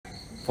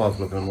5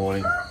 o'clock in the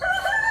morning.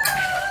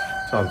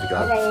 Time to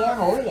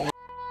go.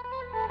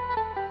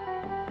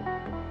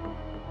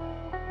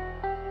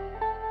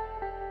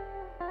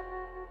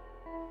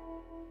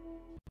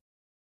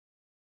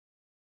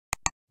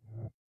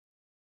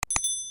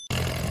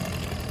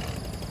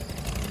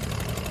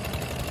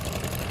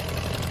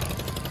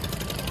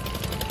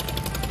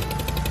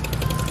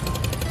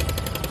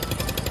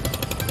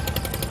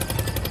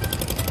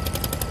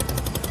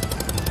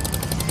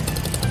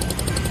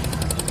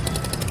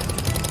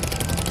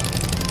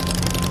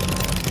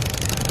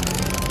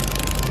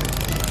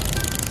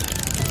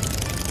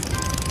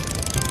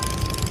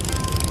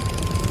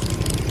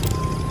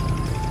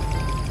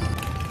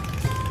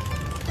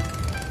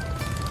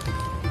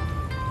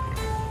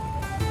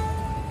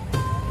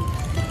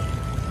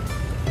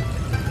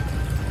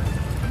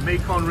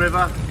 Mekong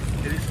River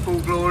in its full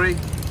glory.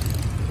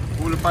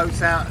 All the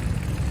boats out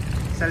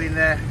selling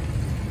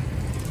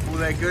all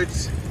their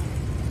goods,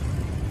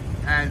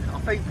 and I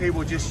think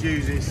people just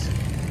use this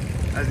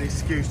as an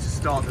excuse to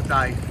start the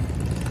day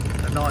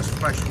a nice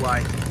fresh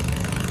way.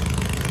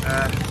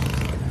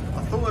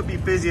 I thought it'd be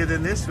busier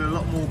than this with a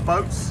lot more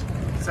boats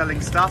selling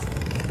stuff,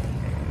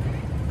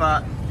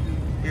 but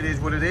it is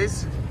what it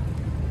is.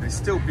 It's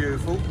still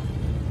beautiful,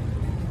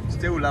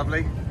 still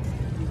lovely.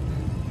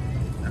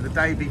 And the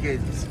day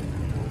begins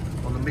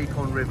on the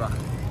Mekong River.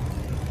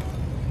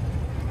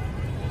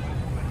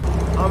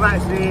 I'm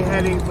actually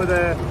heading for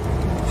the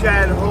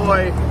Chiang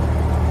Hoi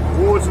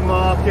water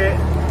market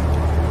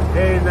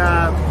in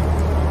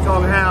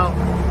Tong Hao,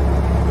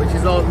 which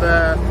is on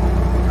the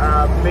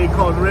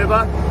Mekong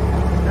River.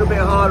 A little bit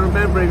hard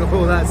remembering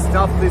all that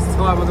stuff this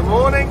time of the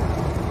morning,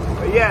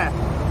 but yeah,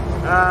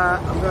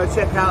 I'm going to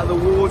check out the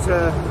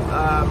water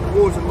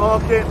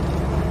market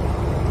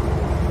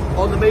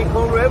on the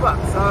Mekong River.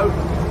 So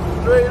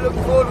really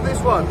looking forward to this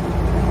one.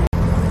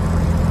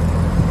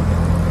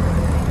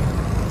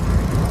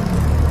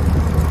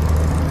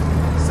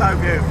 So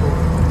beautiful.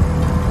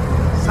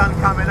 Sun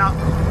coming up.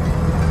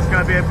 It's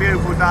going to be a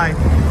beautiful day.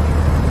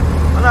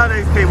 I know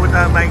these people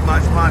don't make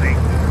much money,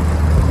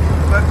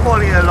 but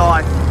quality of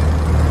life,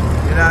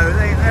 you know,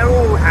 they're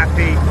all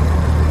happy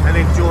and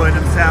enjoying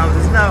themselves.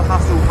 There's no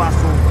hustle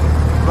bustle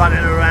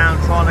running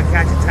around trying to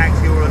catch a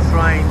taxi or a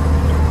train.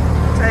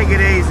 Take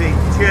it easy,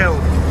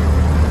 chill.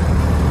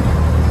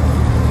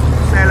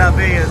 C'est la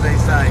vie, as they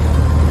say.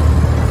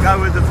 Go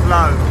with the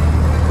flow.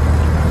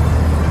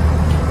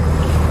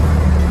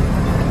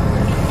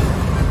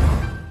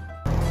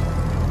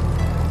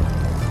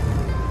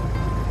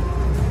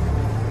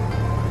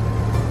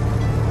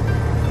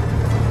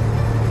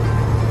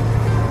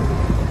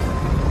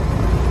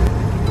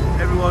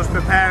 Everyone's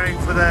preparing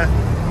for the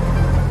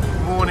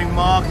morning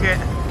market,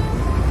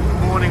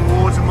 morning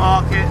water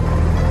market.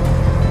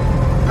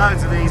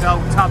 Loads of these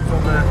old tubs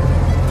on the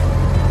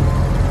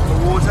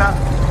water.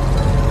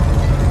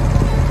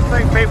 I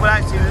think people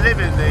actually live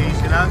in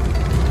these, you know.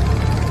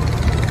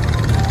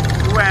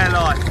 It's a way of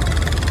life.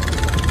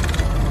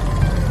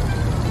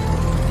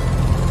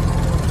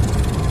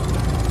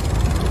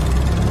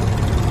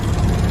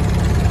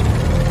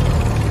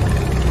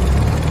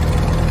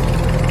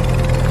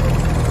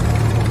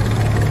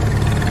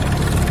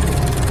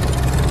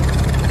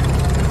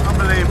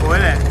 Unbelievable,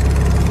 isn't it?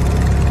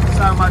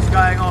 So much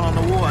going on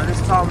the water this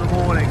time of the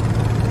morning.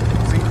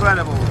 It's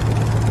incredible.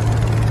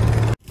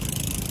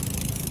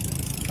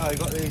 Oh, we've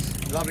got these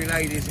lovely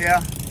ladies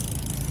here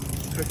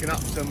cooking up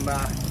some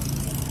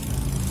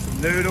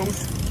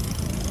noodles,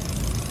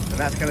 and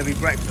that's going to be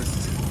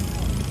breakfast.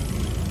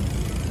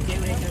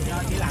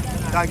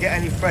 Don't get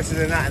any fresher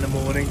than that in the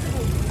morning.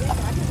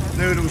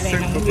 Noodle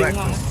soup for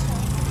breakfast.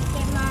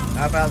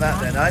 How about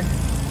that then, eh?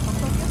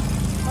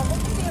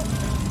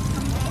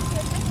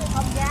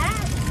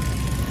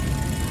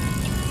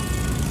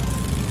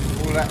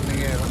 All happening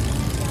here.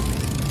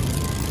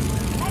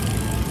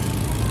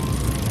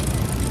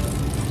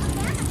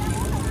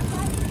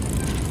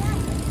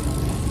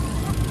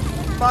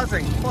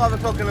 Buzzing, 5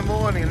 o'clock in the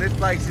morning and this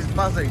place is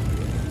buzzing.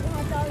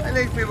 And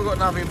these people got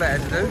nothing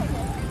better to do.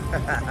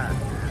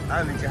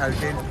 Only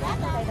joking.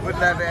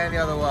 Wouldn't have it any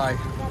other way.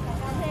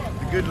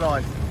 The good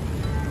life.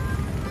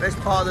 Best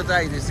part of the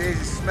day this is,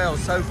 it smells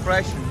so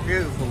fresh and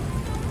beautiful.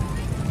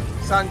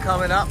 Sun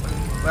coming up.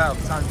 Well,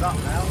 sun's up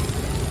now.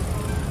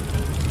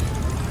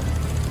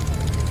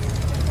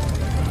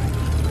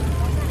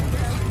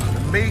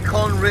 The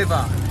Mekong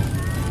River.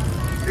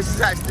 This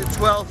is actually the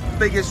 12th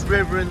biggest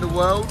river in the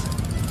world.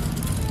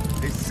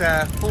 It's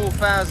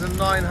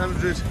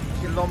 4,900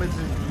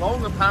 kilometres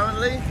long,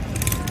 apparently.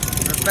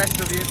 The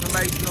best of the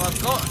information I've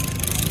got.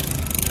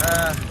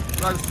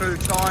 Runs through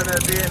China,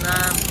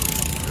 Vietnam,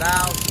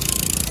 Laos,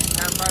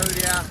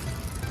 Cambodia,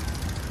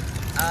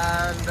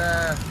 and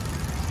a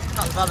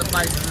couple of other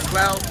places as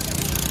well.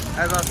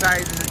 As I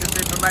say, this is just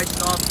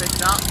information I've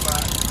picked up,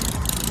 but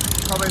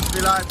comments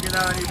below if you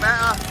know any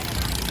better.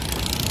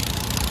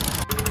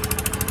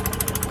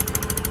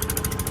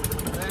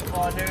 There's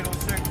my noodle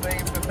soup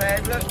being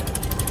prepared, look.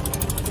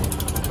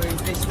 Being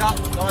dished up,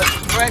 nice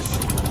and fresh.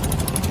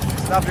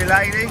 This lovely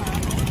lady.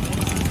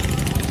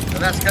 The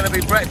And that's going to be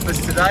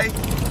breakfast today.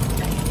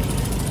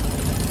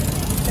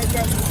 Thank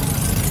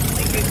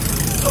you.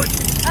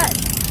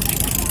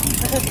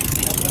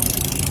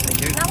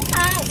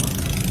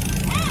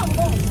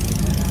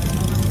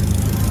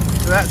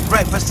 So that's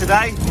breakfast today.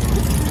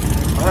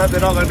 I hope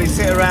they're not going to be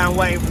sitting around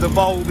waiting for the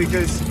bowl,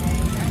 because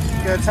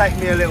it's going to take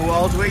me a little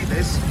while to eat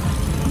this.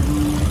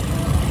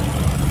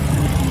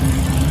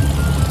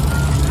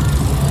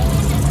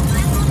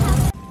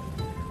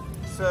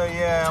 So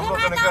yeah, I'm not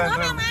going to go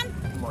into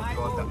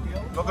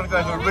I'm not going to go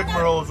into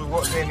rigmaroles of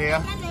what's in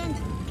here,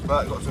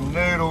 but I've got some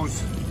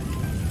noodles,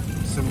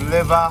 some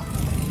liver,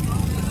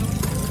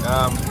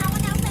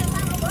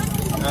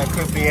 it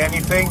could be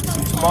anything,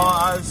 some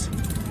tomatoes,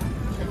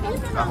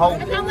 a whole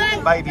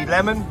baby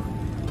lemon,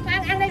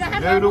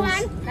 noodles,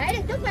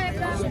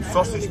 some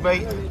sausage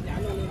meat.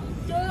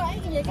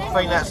 I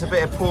think that's a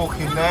bit of pork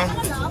in there.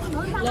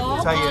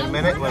 I'll tell you in a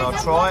minute when I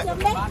try it.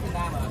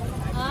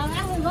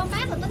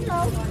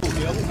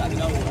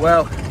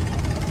 Well,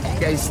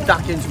 getting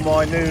stuck into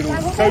my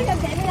noodles too.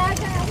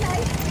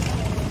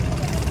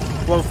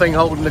 One thing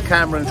holding the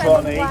camera and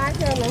trying to eat.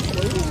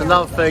 It's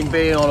another thing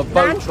being on a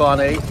boat trying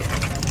to eat.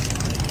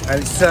 And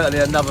it's certainly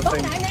another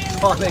thing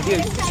trying to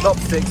use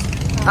chopsticks.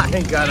 That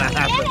ain't gonna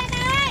happen.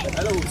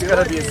 It's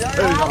gonna be a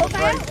spoon, I'm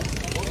afraid.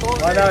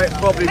 I know it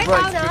probably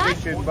breaks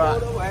tradition,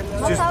 but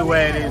it's just the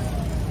way it is.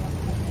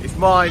 It's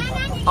mine,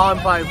 I'm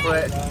paying for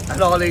it,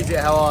 and I'll eat it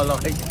how I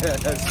like.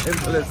 As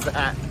simple as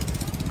that.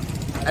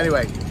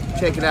 Anyway,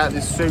 checking out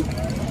this soup.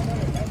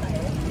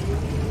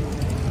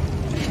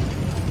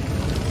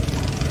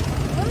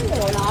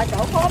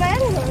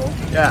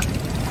 Yeah.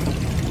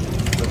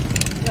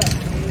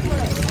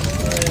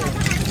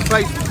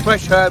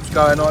 Fresh herbs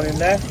going on in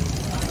there.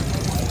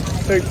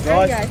 Soup's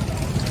nice.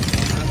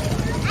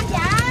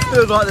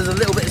 Feels like there's a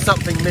little bit of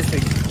something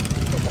missing.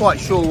 Not quite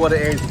sure what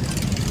it is.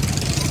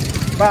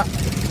 But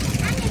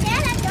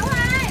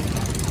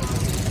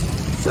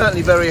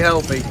certainly very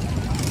healthy.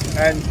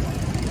 And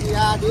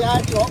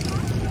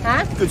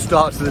good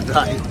start to the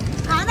day.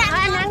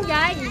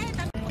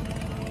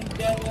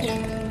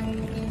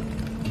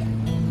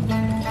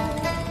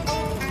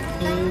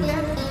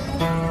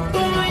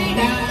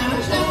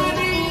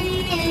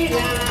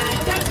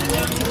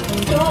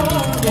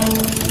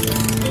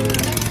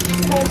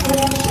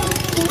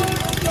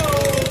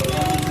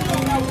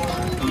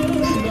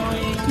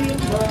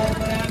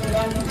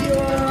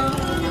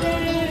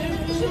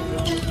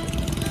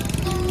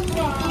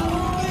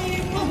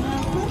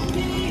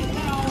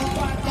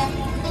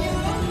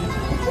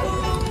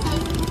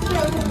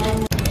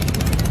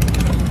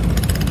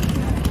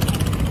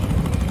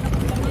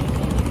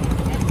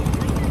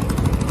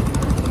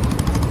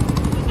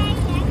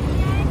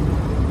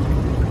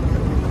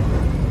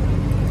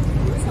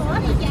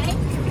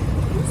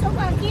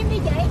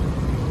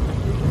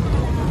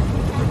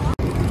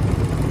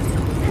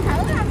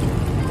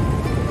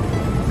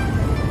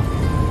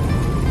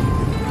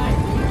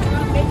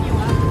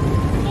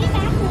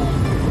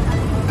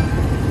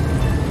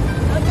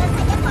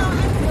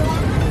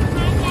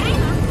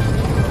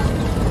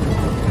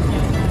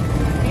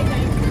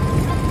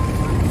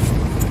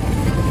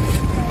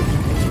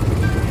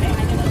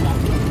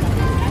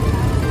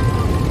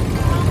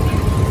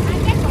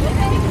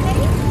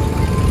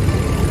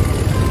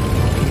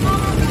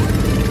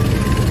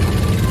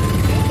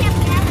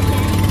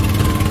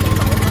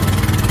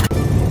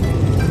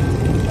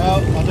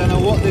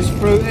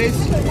 Fruit is,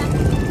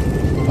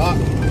 but I'm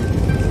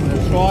going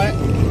to try it.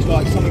 It's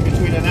like something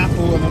between an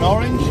apple and an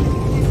orange.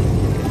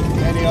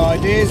 Any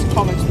ideas?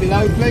 Comments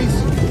below, please.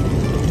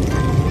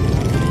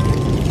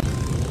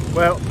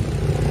 Well,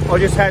 I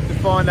just had to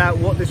find out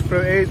what this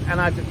fruit is, and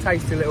I had to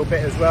taste a little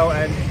bit as well.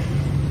 And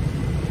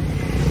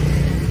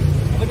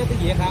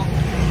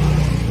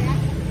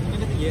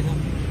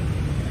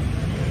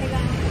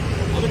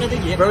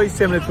very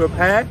similar to a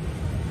pear.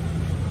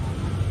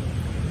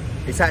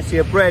 It's actually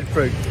a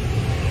breadfruit.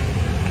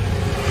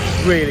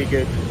 Really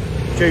good,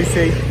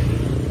 juicy,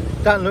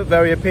 doesn't look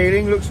very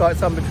appealing, looks like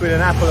something between an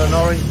apple and an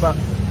orange, but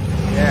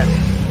yeah,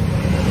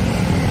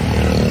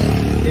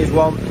 here's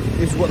one.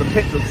 This is what the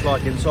pit looks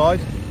like inside,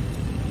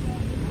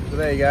 so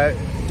there you go.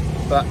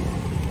 But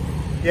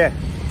yeah,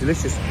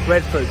 delicious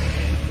breadfruit.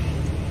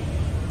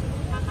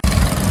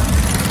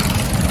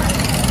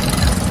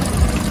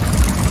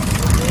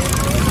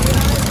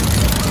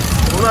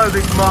 Although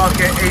this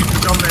market is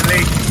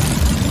predominantly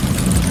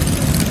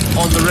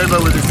on the river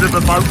with the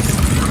river boats,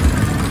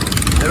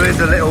 there is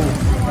a little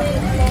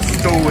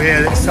stall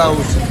here that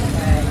sells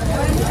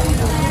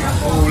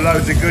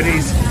loads of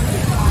goodies,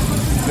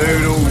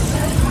 noodles,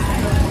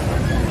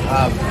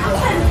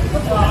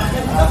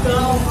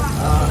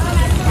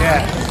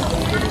 yeah,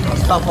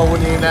 stuff I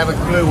wouldn't even have a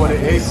clue what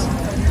it is.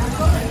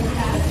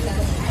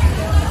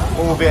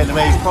 All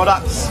Vietnamese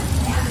products.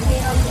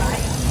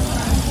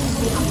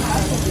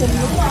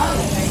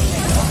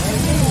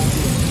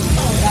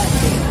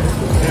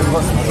 Here we've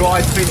got some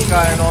dried fish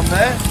going on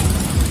there.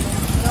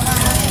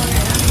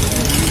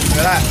 Look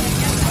at that.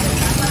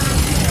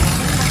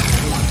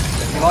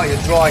 If you like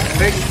your dried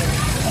fish,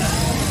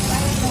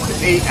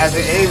 eat as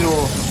it is,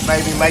 or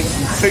maybe make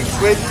some soups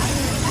with.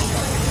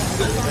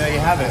 There you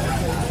have it.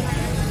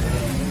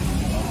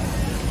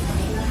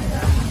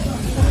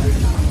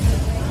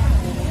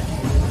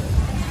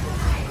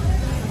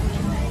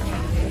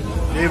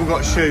 You even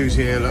got shoes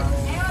here, look.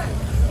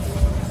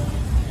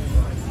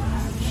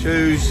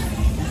 Shoes,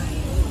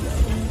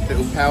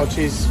 little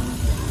pouches,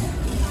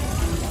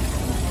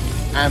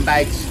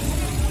 handbags,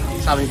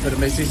 something for the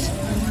missus.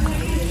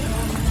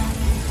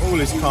 All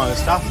this kind of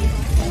stuff.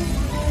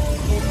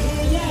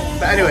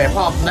 But anyway,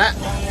 apart from that,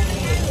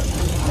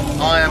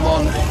 I am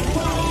on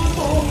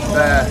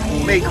the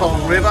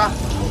Mekong River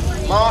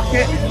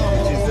market,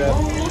 which is the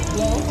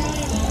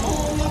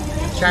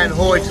Chan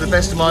Hoi, to the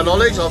best of my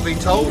knowledge, I've been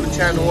told, the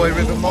Chan Hoi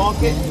River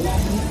market.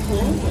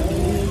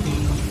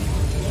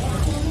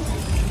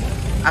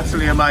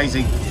 Absolutely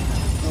amazing.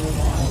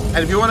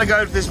 And if you want to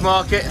go to this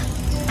market,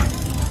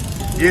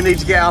 you need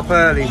to get up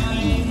early,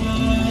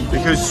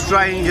 because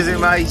strange as it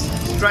may,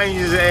 strange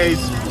as it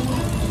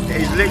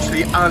is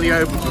literally only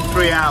open for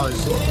 3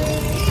 hours.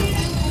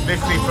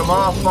 Literally from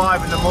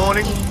 5:30 in the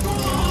morning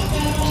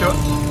to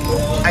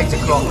 8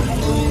 o'clock,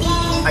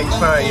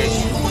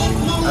 8:30ish,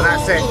 and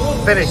that's it,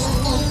 finished.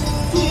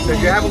 So if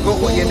you haven't got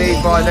what you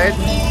need by then,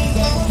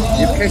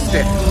 you've kissed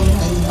it.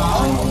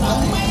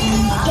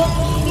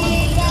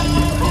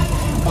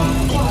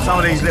 Some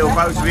of these little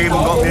boats have even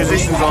got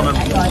musicians on them.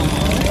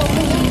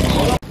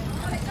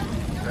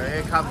 So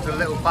here comes a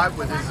little boat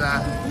with his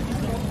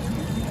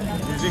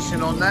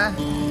musician on there.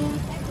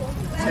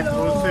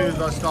 Typical, as soon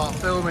as I start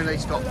filming, they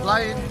stop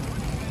playing.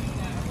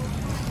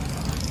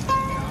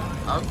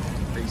 Oh,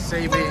 the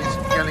CB is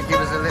going to give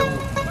us a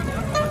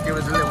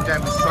little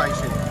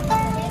demonstration.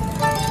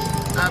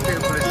 How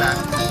beautiful is that?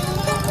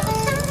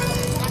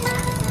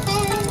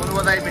 Wonder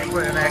what they've been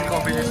putting in their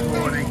coffee this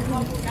morning.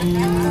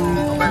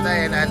 I bet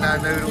they ain't had no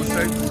noodle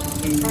soup.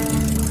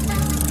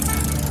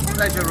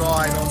 Pleasure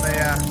ride on the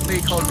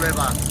Mekong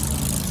River.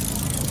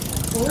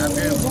 How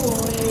beautiful.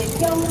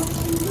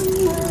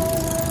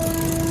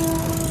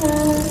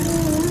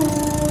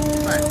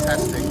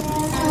 Fantastic.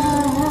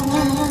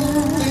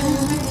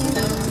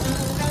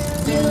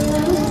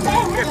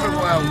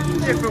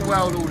 Different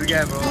world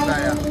altogether, I'll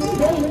tell you.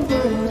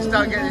 Just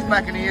don't get this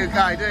back in the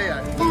UK, do you?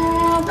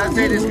 Don't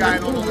see this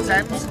going on the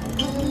Thames.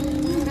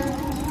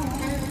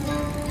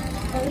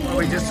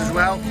 Probably just as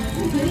well.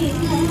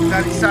 There's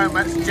only so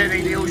much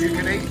jelly deals you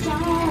can eat.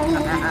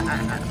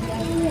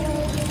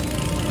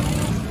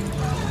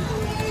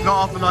 Not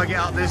often I get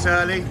up this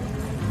early.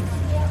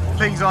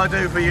 Things I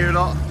do for you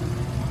lot.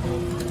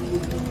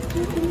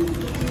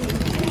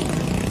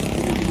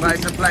 But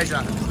it's a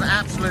pleasure. It's an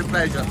absolute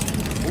pleasure.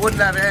 I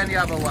wouldn't have it any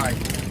other way.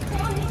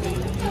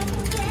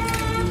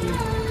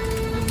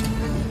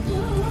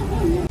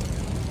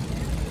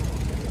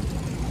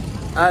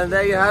 And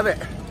there you have it.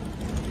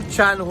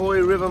 Chan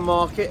Hoi River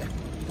Market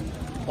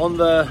on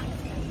the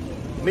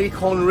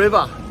Mekong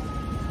River.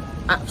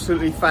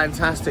 Absolutely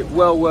fantastic.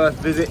 Well worth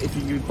a visit if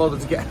you can bother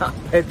to get up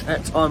at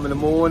that time in the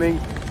morning.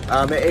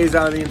 It is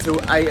only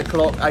until 8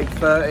 o'clock,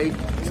 8:30.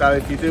 So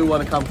if you do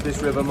want to come to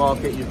this river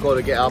market, you've got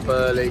to get up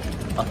early.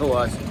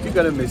 Otherwise, you're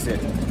going to miss it.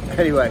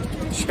 Anyway,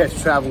 Chef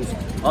Travels.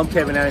 I'm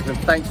Kevin Harrington.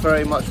 Thanks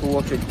very much for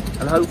watching,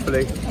 and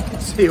hopefully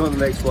see you on the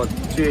next one.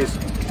 Cheers.